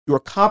You are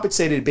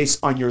compensated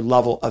based on your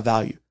level of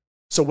value.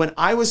 So when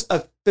I was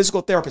a physical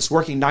therapist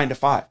working 9 to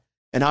 5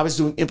 and I was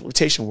doing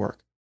implementation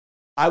work,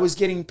 I was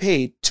getting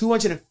paid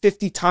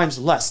 250 times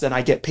less than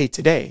I get paid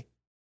today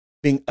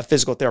being a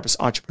physical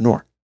therapist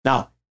entrepreneur.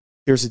 Now,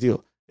 here's the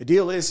deal. The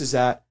deal is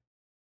that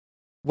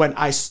when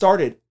I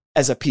started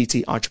as a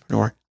PT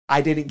entrepreneur, I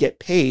didn't get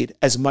paid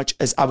as much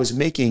as I was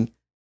making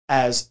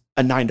as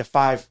a 9 to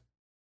 5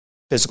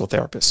 physical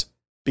therapist.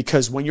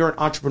 Because when you're an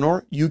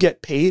entrepreneur, you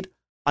get paid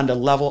on the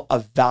level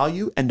of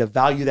value and the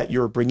value that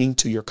you're bringing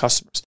to your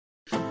customers.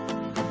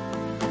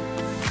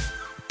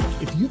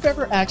 If you've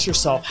ever asked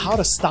yourself how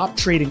to stop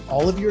trading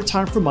all of your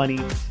time for money,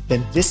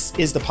 then this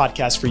is the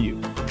podcast for you.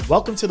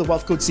 Welcome to the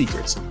Wealth Code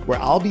Secrets, where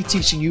I'll be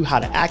teaching you how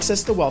to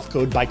access the wealth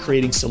code by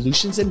creating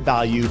solutions and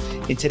value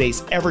in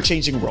today's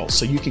ever-changing world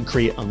so you can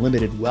create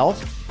unlimited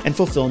wealth and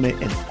fulfillment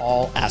in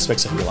all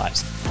aspects of your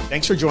lives.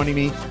 Thanks for joining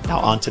me. Now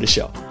on to the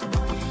show.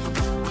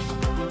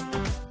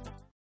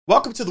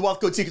 Welcome to the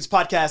Wealth Code Secrets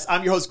podcast.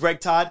 I'm your host, Greg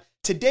Todd.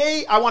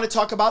 Today, I want to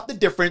talk about the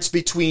difference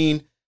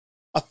between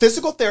a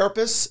physical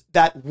therapist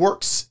that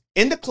works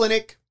in the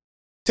clinic,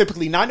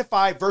 typically 9 to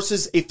 5,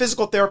 versus a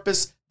physical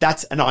therapist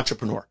that's an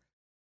entrepreneur.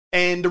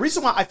 And the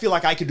reason why I feel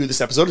like I could do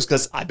this episode is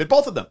because I've been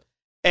both of them.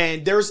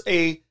 And there's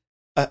a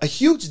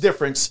huge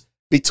difference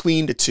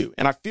between the two.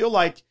 And I feel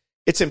like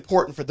it's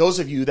important for those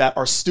of you that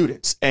are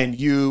students and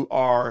you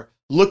are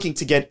looking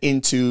to get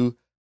into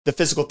the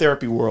physical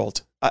therapy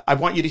world. I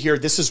want you to hear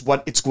this is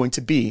what it's going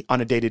to be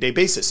on a day-to-day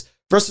basis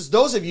versus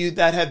those of you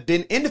that have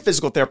been in the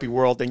physical therapy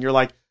world and you're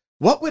like,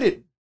 what would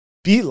it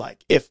be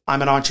like if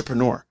I'm an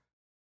entrepreneur?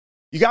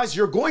 You guys,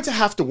 you're going to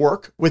have to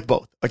work with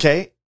both,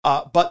 okay?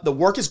 But the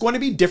work is going to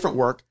be different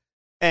work,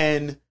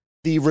 and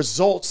the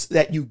results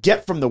that you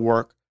get from the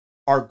work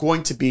are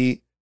going to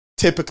be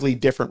typically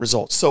different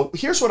results. So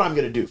here's what I'm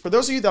going to do. For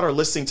those of you that are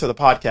listening to the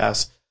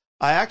podcast,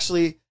 I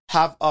actually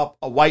have up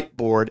a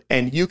whiteboard,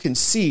 and you can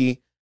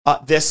see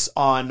this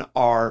on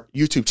our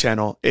YouTube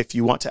channel if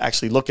you want to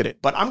actually look at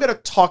it. But I'm going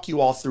to talk you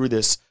all through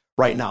this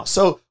right now.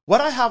 So what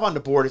I have on the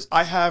board is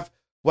I have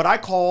what I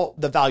call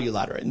the value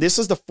ladder. And this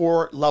is the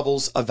 4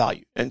 levels of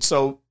value. And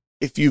so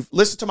if you've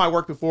listened to my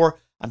work before,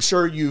 I'm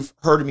sure you've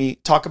heard me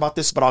talk about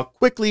this, but I'll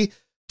quickly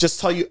just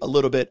tell you a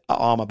little bit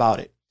about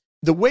it.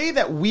 The way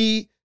that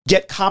we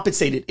get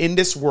compensated in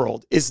this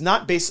world is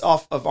not based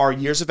off of our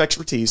years of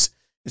expertise.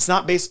 It's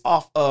not based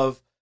off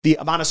of the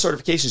amount of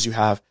certifications you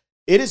have.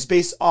 It is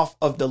based off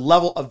of the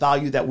level of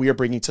value that we are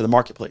bringing to the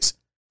marketplace.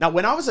 Now,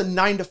 when I was a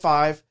 9 to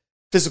 5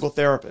 physical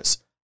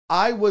therapist,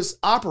 I was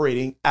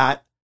operating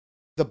at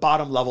the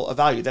bottom level of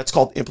value. That's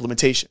called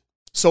implementation.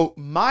 So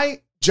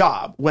my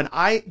job when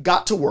I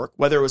got to work,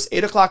 whether it was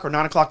 8 o'clock or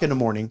 9 o'clock in the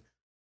morning,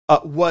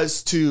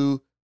 was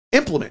to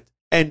implement.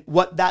 And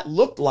what that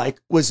looked like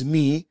was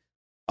me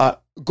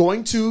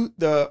going to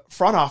the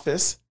front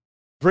office,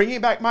 bringing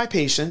back my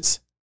patients,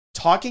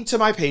 talking to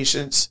my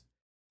patients,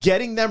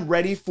 getting them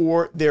ready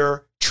for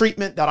their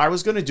treatment that I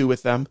was going to do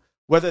with them,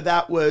 whether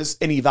that was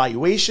an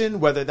evaluation,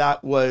 whether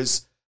that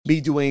was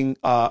me doing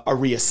a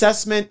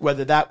reassessment,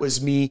 whether that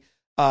was me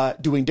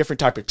doing different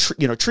type of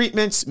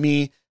treatments,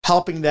 me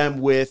helping them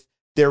with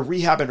their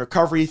rehab and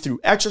recovery through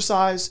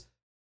exercise.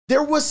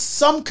 There was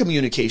some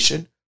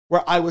communication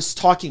where I was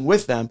talking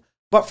with them,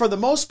 but for the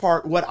most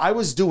part, what I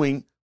was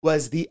doing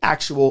was the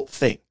actual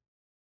thing.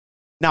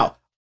 Now,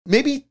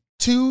 maybe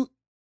 2,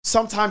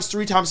 sometimes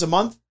 3 times a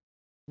month,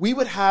 we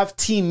would have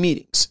team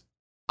meetings.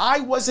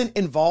 I wasn't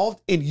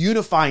involved in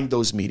unifying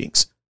those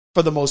meetings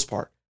for the most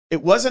part.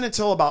 It wasn't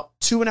until about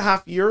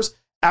 2.5 years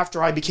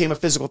after I became a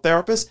physical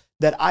therapist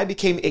that I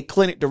became a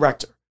clinic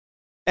director.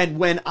 And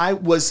when I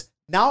was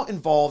now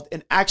involved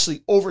in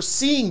actually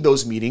overseeing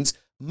those meetings,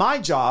 my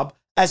job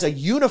as a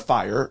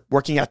unifier,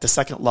 working at the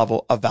second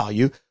level of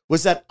value,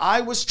 was that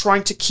I was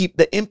trying to keep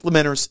the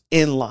implementers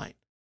in line.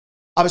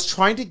 I was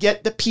trying to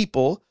get the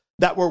people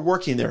that were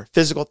working there,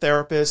 physical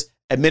therapists,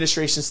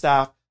 administration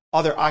staff,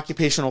 other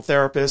occupational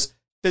therapists,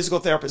 physical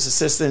therapist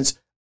assistants,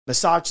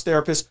 massage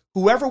therapists,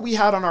 whoever we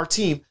had on our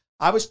team,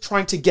 I was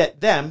trying to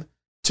get them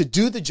to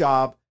do the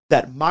job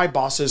that my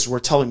bosses were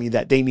telling me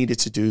that they needed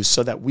to do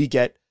so that we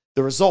get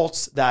the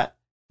results that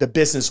the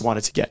business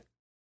wanted to get.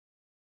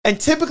 And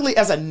typically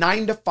as a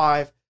 9 to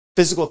 5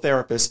 physical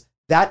therapist,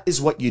 that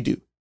is what you do.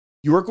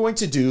 You are going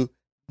to do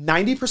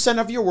 90%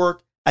 of your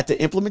work at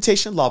the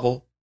implementation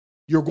level.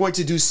 You're going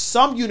to do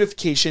some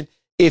unification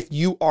if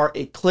you are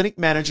a clinic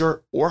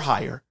manager or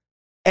higher.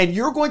 And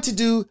you're going to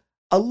do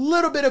a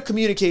little bit of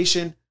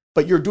communication,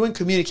 but you're doing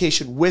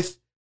communication with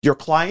your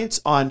clients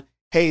on,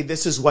 hey,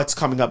 this is what's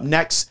coming up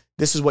next.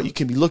 This is what you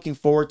can be looking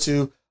forward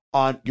to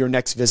on your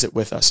next visit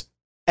with us.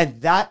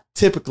 And that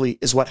typically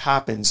is what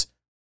happens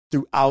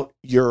throughout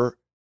your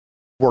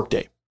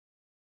workday.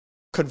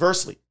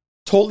 Conversely,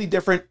 totally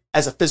different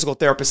as a physical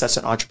therapist as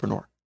an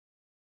entrepreneur.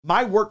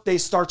 My workday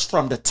starts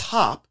from the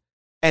top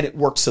and it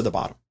works to the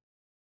bottom.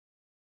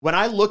 When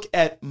I look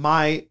at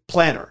my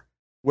planner,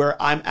 where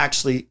I'm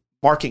actually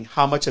marking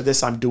how much of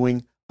this I'm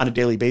doing on a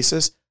daily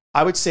basis,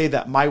 I would say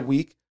that my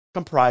week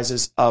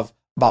comprises of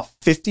about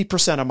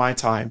 50% of my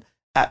time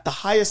at the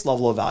highest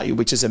level of value,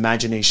 which is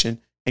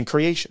imagination and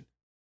creation.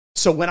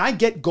 So when I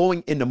get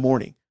going in the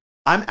morning,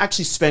 I'm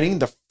actually spending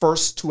the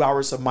first 2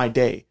 hours of my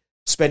day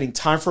spending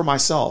time for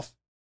myself.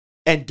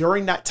 And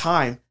during that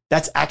time,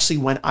 that's actually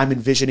when I'm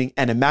envisioning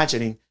and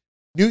imagining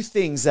new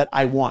things that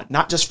I want,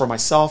 not just for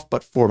myself,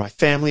 but for my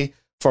family,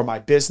 for my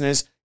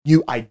business,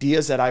 new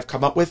ideas that I've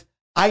come up with.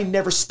 I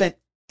never spent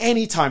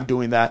any time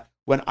doing that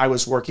when I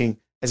was working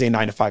as a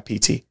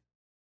 9-to-5 PT.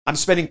 I'm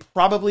spending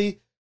probably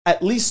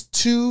at least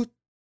 2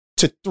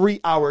 to 3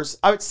 hours.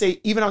 I would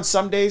say even on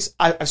some days,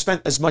 I've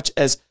spent as much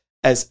as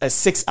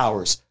 6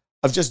 hours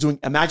of just doing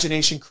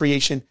imagination,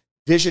 creation,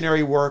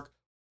 visionary work,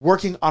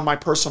 working on my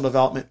personal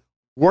development,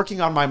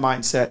 working on my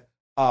mindset,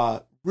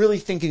 really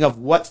thinking of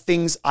what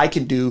things I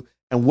can do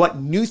and what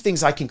new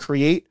things I can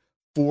create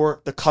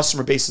for the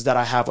customer bases that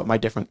I have with my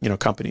different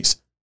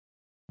companies.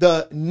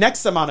 The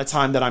next amount of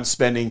time that I'm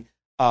spending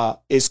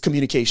is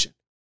communication.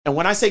 And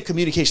when I say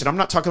communication, I'm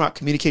not talking about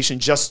communication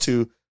just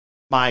to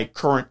my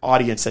current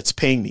audience that's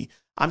paying me.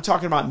 I'm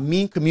talking about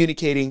me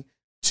communicating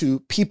to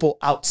people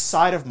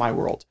outside of my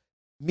world,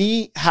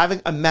 me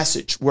having a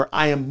message where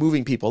I am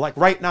moving people. Like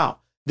right now,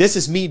 this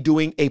is me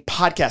doing a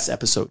podcast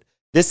episode.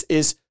 This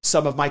is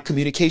some of my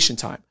communication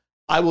time.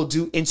 I will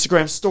do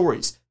Instagram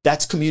stories.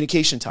 That's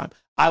communication time.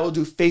 I will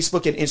do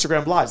Facebook and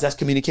Instagram lives. That's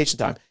communication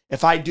time.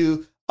 If I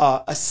do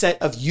a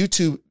set of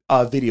YouTube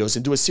videos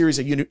and do a series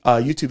of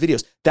YouTube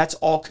videos, that's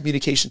all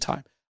communication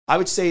time. I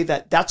would say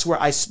that that's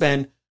where I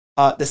spend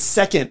the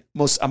second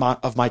most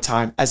amount of my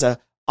time as an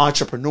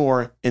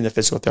entrepreneur in the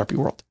physical therapy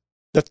world.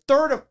 The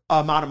third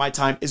amount of my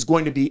time is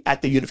going to be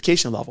at the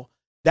unification level.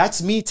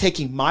 That's me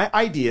taking my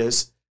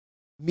ideas,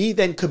 me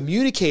then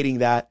communicating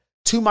that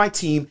to my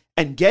team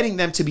and getting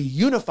them to be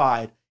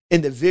unified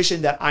in the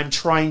vision that I'm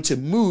trying to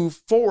move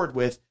forward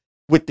with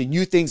the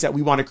new things that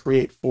we want to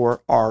create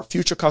for our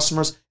future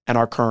customers and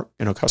our current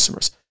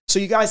customers. So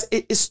you guys,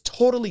 it is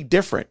totally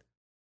different.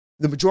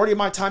 The majority of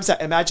my time is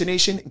at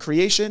imagination and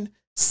creation.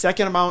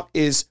 Second amount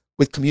is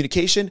with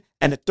communication.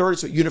 And the third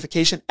is with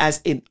unification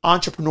as an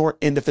entrepreneur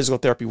in the physical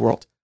therapy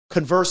world.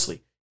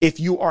 Conversely, if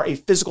you are a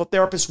physical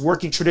therapist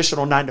working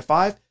traditional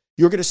 9-to-5,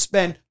 you're going to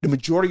spend the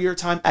majority of your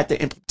time at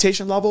the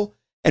implementation level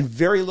and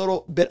very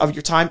little bit of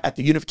your time at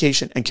the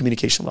unification and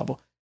communication level.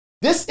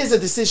 This is a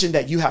decision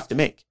that you have to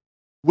make.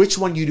 Which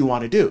one you do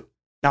want to do?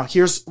 Now,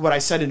 here's what I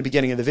said in the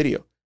beginning of the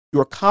video. You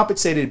are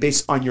compensated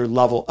based on your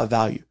level of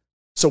value.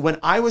 So when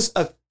I was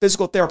a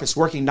physical therapist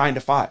working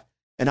 9-to-5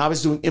 and I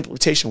was doing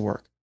implementation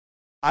work,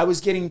 I was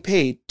getting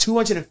paid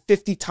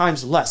 250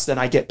 times less than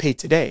I get paid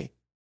today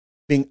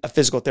being a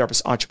physical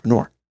therapist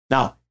entrepreneur.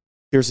 Now,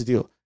 here's the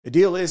deal. The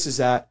deal is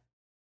that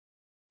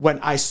when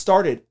I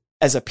started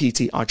as a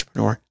PT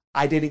entrepreneur,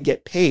 I didn't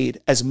get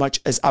paid as much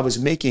as I was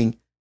making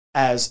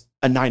as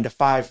a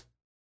 9-to-5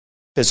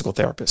 physical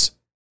therapist.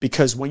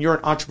 Because when you're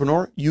an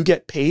entrepreneur, you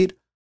get paid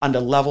on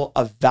the level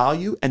of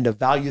value and the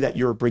value that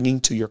you're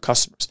bringing to your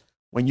customers.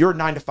 When you're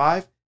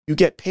 9-to-5, you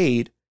get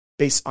paid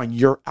based on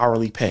your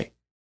hourly pay.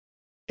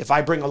 If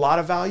I bring a lot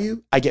of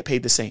value, I get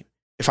paid the same.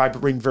 If I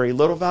bring very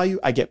little value,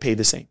 I get paid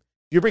the same.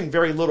 If you bring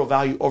very little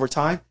value over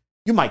time,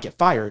 you might get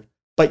fired,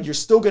 but you're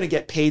still going to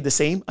get paid the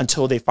same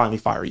until they finally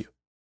fire you.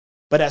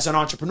 But as an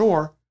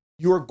entrepreneur,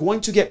 you are going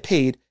to get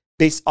paid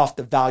based off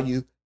the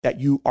value that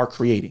you are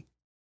creating.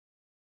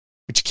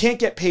 But you can't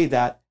get paid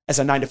that as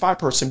a 9-to-5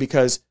 person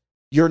because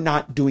you're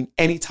not doing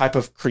any type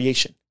of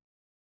creation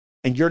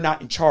and you're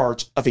not in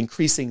charge of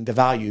increasing the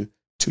value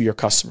to your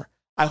customer.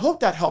 I hope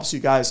that helps you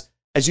guys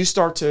as you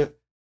start to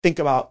think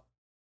about,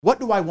 what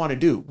do I want to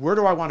do? Where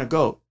do I want to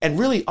go? And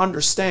really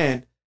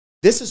understand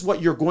this is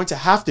what you're going to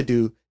have to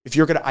do if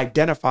you're going to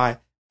identify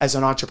as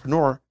an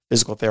entrepreneur,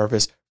 physical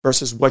therapist,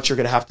 versus what you're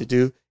going to have to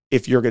do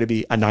if you're going to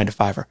be a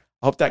 9-to-5er.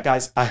 I hope that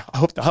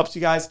helps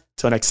you guys.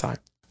 Till next time.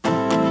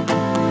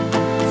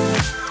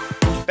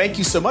 Thank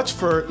you so much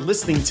for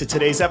listening to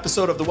today's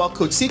episode of the Wealth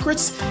Code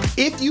Secrets.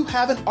 If you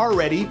haven't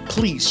already,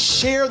 please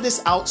share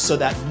this out so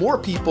that more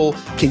people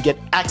can get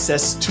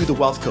access to the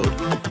Wealth Code.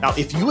 Now,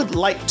 if you would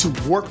like to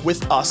work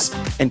with us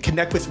and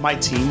connect with my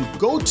team,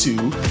 go to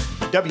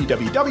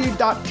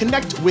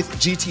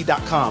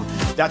www.connectwithgt.com.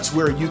 That's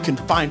where you can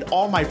find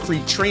all my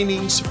free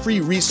trainings,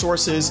 free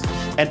resources,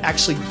 and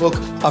actually book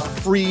a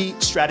free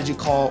strategy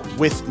call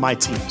with my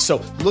team.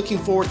 So looking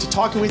forward to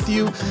talking with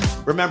you.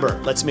 Remember,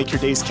 let's make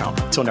your days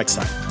count. Until next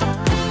time.